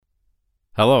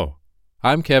Hello,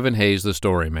 I'm Kevin Hayes, the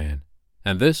Storyman,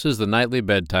 and this is the Nightly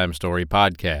Bedtime Story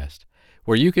Podcast,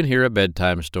 where you can hear a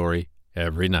bedtime story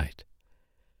every night.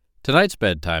 Tonight's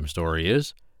bedtime story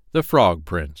is The Frog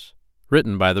Prince,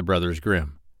 written by the Brothers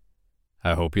Grimm.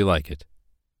 I hope you like it.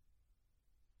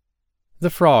 The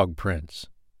Frog Prince.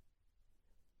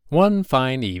 One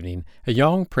fine evening, a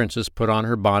young princess put on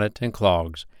her bonnet and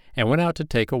clogs and went out to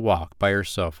take a walk by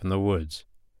herself in the woods.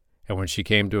 And when she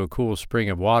came to a cool spring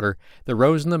of water that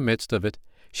rose in the midst of it,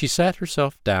 she sat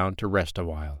herself down to rest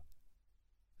awhile.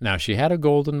 Now she had a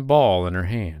golden ball in her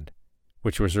hand,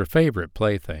 which was her favorite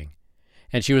plaything,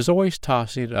 and she was always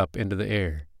tossing it up into the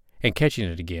air and catching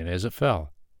it again as it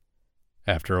fell.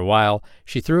 After a while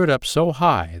she threw it up so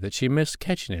high that she missed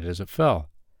catching it as it fell,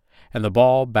 and the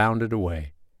ball bounded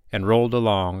away and rolled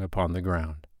along upon the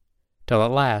ground, till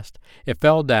at last it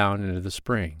fell down into the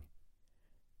spring.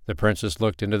 The princess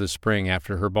looked into the spring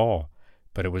after her ball,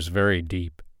 but it was very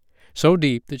deep, so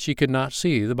deep that she could not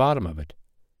see the bottom of it.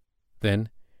 Then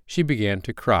she began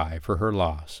to cry for her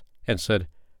loss, and said,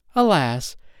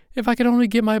 "Alas, if I could only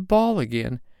get my ball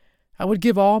again, I would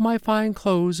give all my fine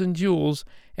clothes and jewels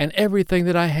and everything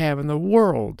that I have in the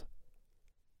world."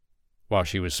 While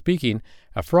she was speaking,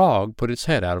 a frog put its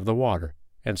head out of the water,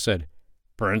 and said,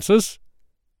 "Princess,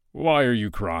 why are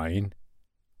you crying?"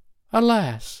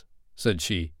 "Alas," said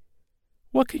she,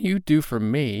 "what can you do for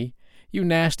me, you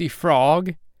nasty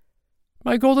frog?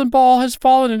 My golden ball has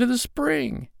fallen into the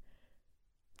spring."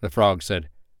 The frog said,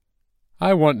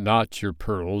 "I want not your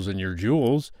pearls and your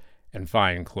jewels and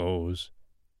fine clothes.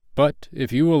 But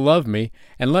if you will love me,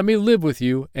 and let me live with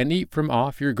you, and eat from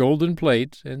off your golden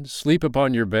plate, and sleep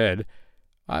upon your bed,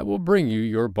 I will bring you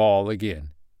your ball again."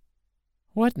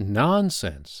 "What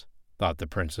nonsense," thought the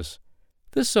princess.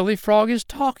 "This silly frog is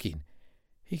talking.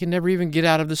 He can never even get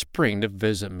out of the spring to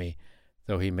visit me,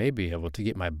 though he may be able to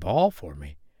get my ball for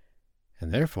me,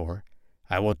 and therefore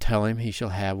I will tell him he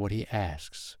shall have what he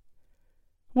asks."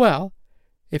 "Well,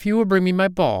 if you will bring me my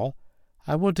ball,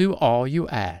 I will do all you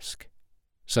ask,"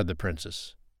 said the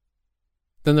princess.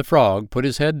 Then the frog put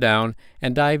his head down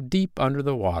and dived deep under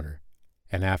the water,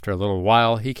 and after a little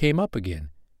while he came up again,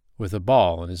 with the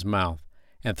ball in his mouth,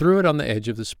 and threw it on the edge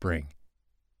of the spring.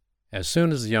 As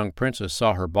soon as the young princess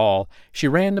saw her ball, she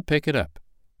ran to pick it up,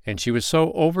 and she was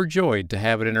so overjoyed to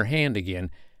have it in her hand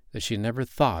again that she never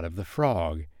thought of the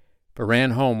frog, but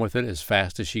ran home with it as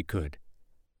fast as she could.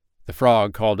 The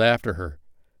frog called after her,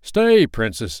 "Stay,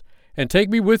 princess, and take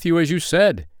me with you as you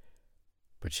said."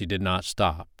 But she did not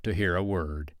stop to hear a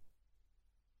word.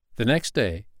 The next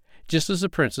day, just as the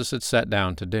princess had sat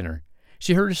down to dinner,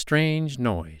 she heard a strange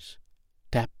noise.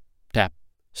 Tap, tap,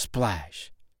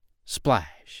 splash,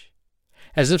 splash,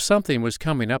 as if something was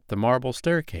coming up the marble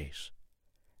staircase.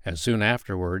 And soon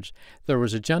afterwards there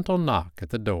was a gentle knock at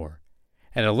the door,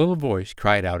 and a little voice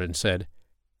cried out and said,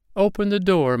 "Open the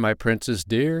door, my princess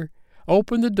dear,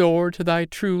 open the door to thy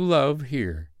true love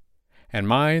here, and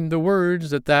mind the words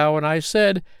that thou and I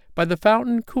said by the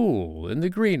fountain cool in the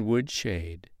greenwood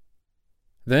shade."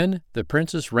 Then the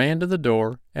princess ran to the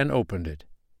door and opened it,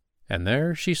 and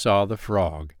there she saw the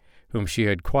frog, whom she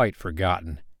had quite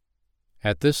forgotten.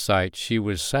 At this sight she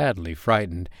was sadly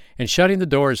frightened, and shutting the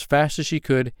door as fast as she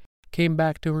could, came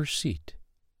back to her seat.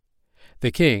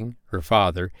 The king, her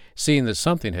father, seeing that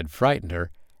something had frightened her,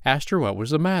 asked her what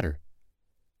was the matter.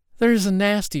 "There is a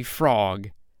nasty frog,"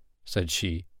 said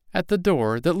she, "at the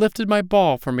door that lifted my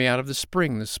ball for me out of the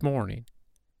spring this morning.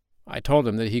 I told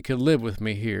him that he could live with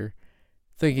me here,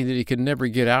 thinking that he could never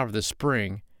get out of the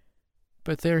spring.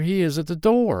 But there he is at the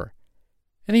door,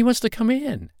 and he wants to come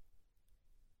in."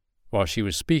 While she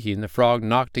was speaking, the frog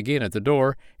knocked again at the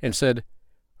door and said,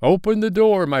 "Open the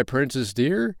door, my princess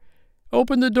dear,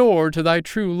 open the door to thy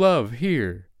true love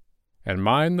here, and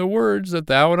mind the words that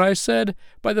thou and I said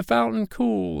by the fountain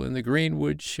cool in the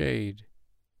greenwood shade."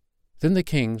 Then the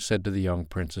king said to the young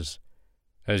princess,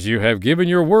 "As you have given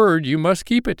your word, you must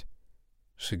keep it.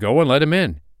 So go and let him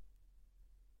in."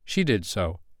 She did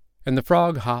so, and the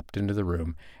frog hopped into the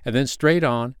room, and then straight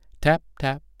on, tap,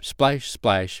 tap, splash,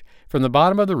 splash, from the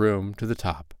bottom of the room to the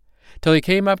top, till he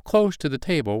came up close to the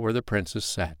table where the princess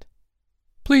sat.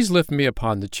 "Please lift me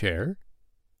upon the chair,"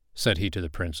 said he to the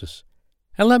princess,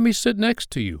 "and let me sit next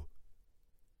to you."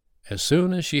 As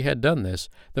soon as she had done this,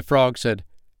 the frog said,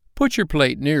 "Put your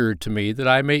plate nearer to me that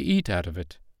I may eat out of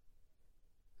it."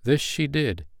 This she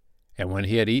did, and when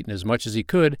he had eaten as much as he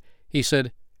could, he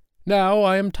said, "Now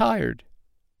I am tired.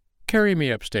 Carry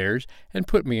me upstairs and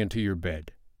put me into your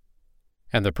bed."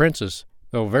 And the princess,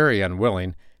 though very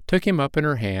unwilling, took him up in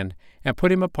her hand and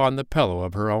put him upon the pillow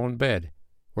of her own bed,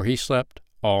 where he slept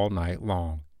all night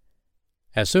long.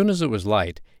 As soon as it was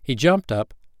light, he jumped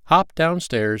up, hopped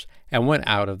downstairs, and went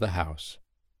out of the house.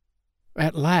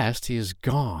 "At last he is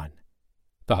gone,"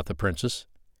 thought the princess,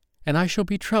 "and I shall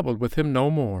be troubled with him no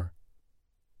more."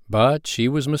 But she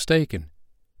was mistaken,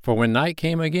 for when night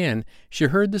came again she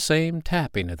heard the same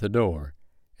tapping at the door,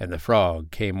 and the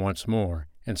frog came once more,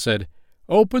 and said,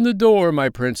 "Open the door, my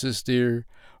princess dear,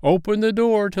 open the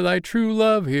door to thy true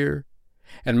love here,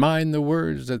 and mind the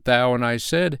words that thou and I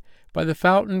said by the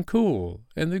fountain cool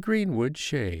in the greenwood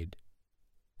shade."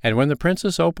 And when the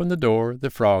princess opened the door, the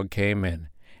frog came in,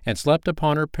 and slept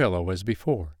upon her pillow as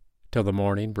before, till the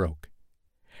morning broke.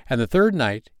 And the third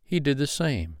night he did the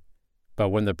same. But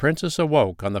when the princess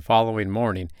awoke on the following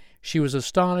morning, she was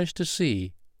astonished to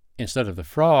see, instead of the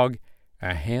frog,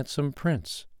 a handsome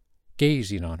prince,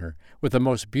 gazing on her with the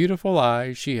most beautiful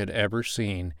eyes she had ever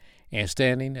seen, and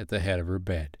standing at the head of her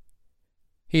bed.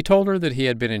 He told her that he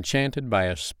had been enchanted by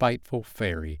a spiteful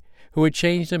fairy, who had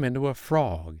changed him into a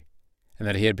frog, and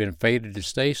that he had been fated to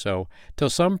stay so till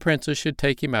some princess should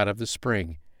take him out of the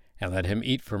spring, and let him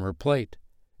eat from her plate,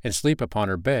 and sleep upon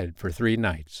her bed for 3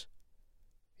 nights.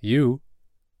 "You,"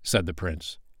 said the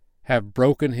prince, "have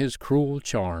broken his cruel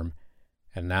charm,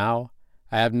 and now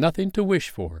I have nothing to wish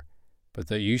for but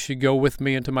that you should go with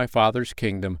me into my father's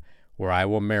kingdom, where I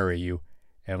will marry you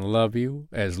and love you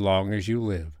as long as you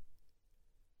live."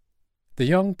 The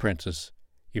young princess,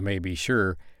 you may be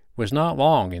sure, was not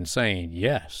long in saying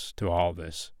yes to all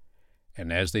this,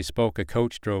 and as they spoke a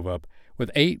coach drove up,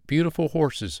 with 8 beautiful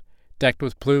horses, decked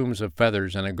with plumes of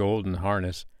feathers and a golden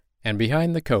harness, and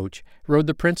behind the coach rode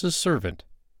the prince's servant,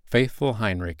 faithful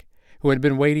Heinrich, who had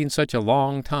been waiting such a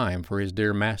long time for his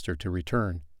dear master to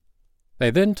return. They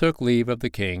then took leave of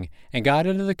the king, and got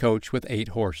into the coach with 8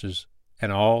 horses,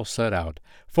 and all set out,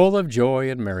 full of joy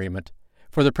and merriment,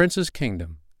 for the prince's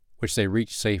kingdom, which they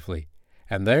reached safely,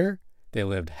 and there they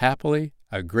lived happily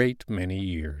a great many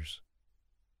years.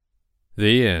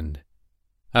 The End.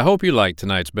 I hope you liked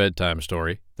tonight's bedtime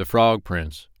story, The Frog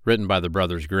Prince, written by the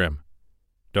Brothers Grimm.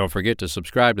 Don't forget to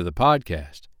subscribe to the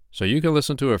podcast so you can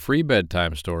listen to a free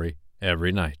bedtime story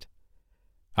every night.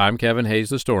 I'm Kevin Hayes,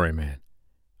 the Storyman.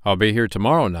 I'll be here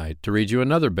tomorrow night to read you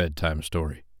another bedtime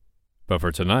story. But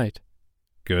for tonight,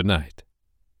 good night.